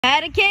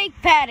Pat a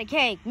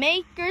cake,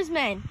 maker's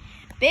man.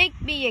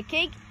 Bake me a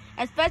cake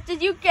as fast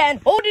as you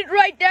can. Hold it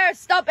right there,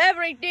 stop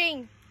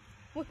everything.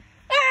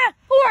 Ah,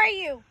 who are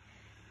you?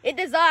 It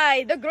is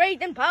I, the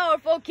great and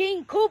powerful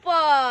King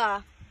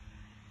Koopa.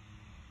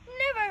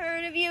 Never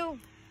heard of you.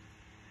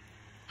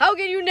 How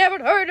can you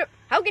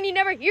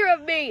never hear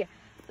of me?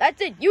 That's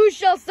it, you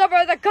shall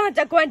suffer the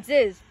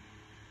consequences.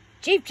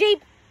 Cheep,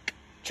 cheep,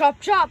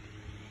 chop, chop.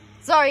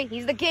 Sorry,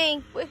 he's the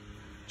king.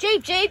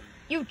 Cheep, cheep,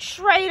 you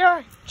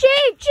traitor.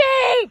 Cheep,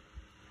 cheep.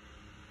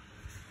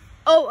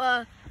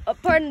 Oh,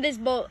 pardon this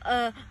bowl.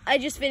 I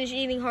just finished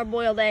eating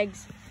hard-boiled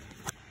eggs.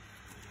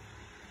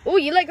 Oh,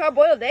 you like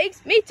hard-boiled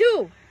eggs? Me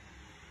too.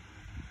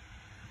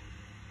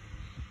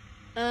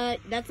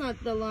 That's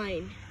not the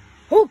line.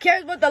 Who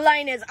cares what the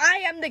line is?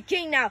 I am the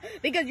king now.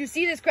 Because you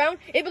see this crown?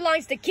 It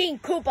belongs to King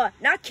Koopa,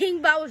 not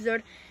King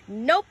Bowser.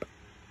 Nope,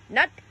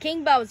 not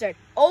King Bowser.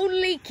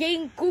 Only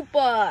King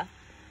Koopa.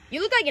 You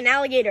look like an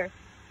alligator.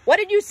 What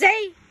did you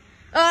say?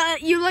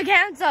 You look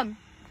handsome.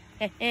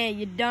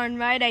 You darn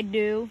right I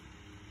do.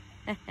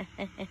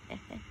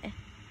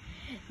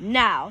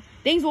 Now,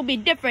 things will be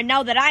different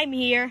now that I'm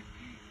here.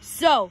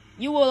 So,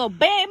 you will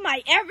obey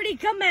my every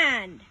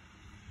command.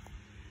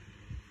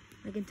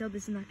 I can tell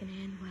this is not going to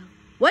end well.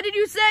 What did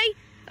you say?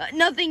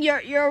 Nothing,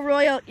 your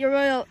royal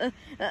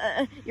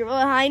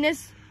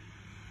highness.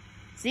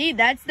 See,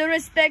 that's the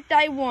respect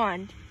I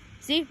want.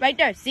 See, right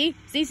there. See.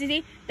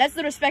 That's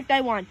the respect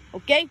I want,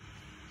 okay?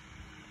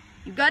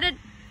 You got it?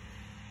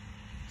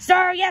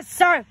 Sir, yes,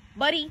 sir,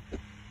 buddy.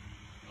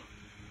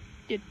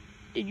 Did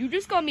you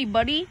just call me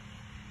buddy?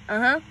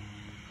 Uh-huh.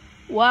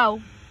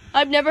 Wow,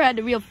 I've never had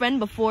a real friend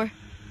before.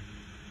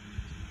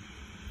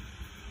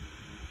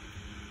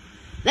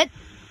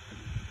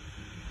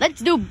 Let's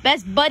do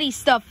best buddy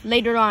stuff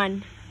later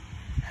on.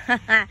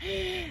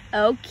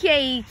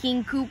 Okay,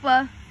 King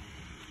Koopa.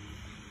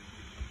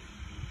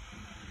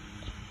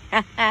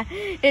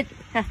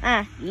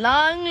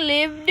 Long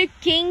live the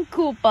King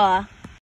Koopa.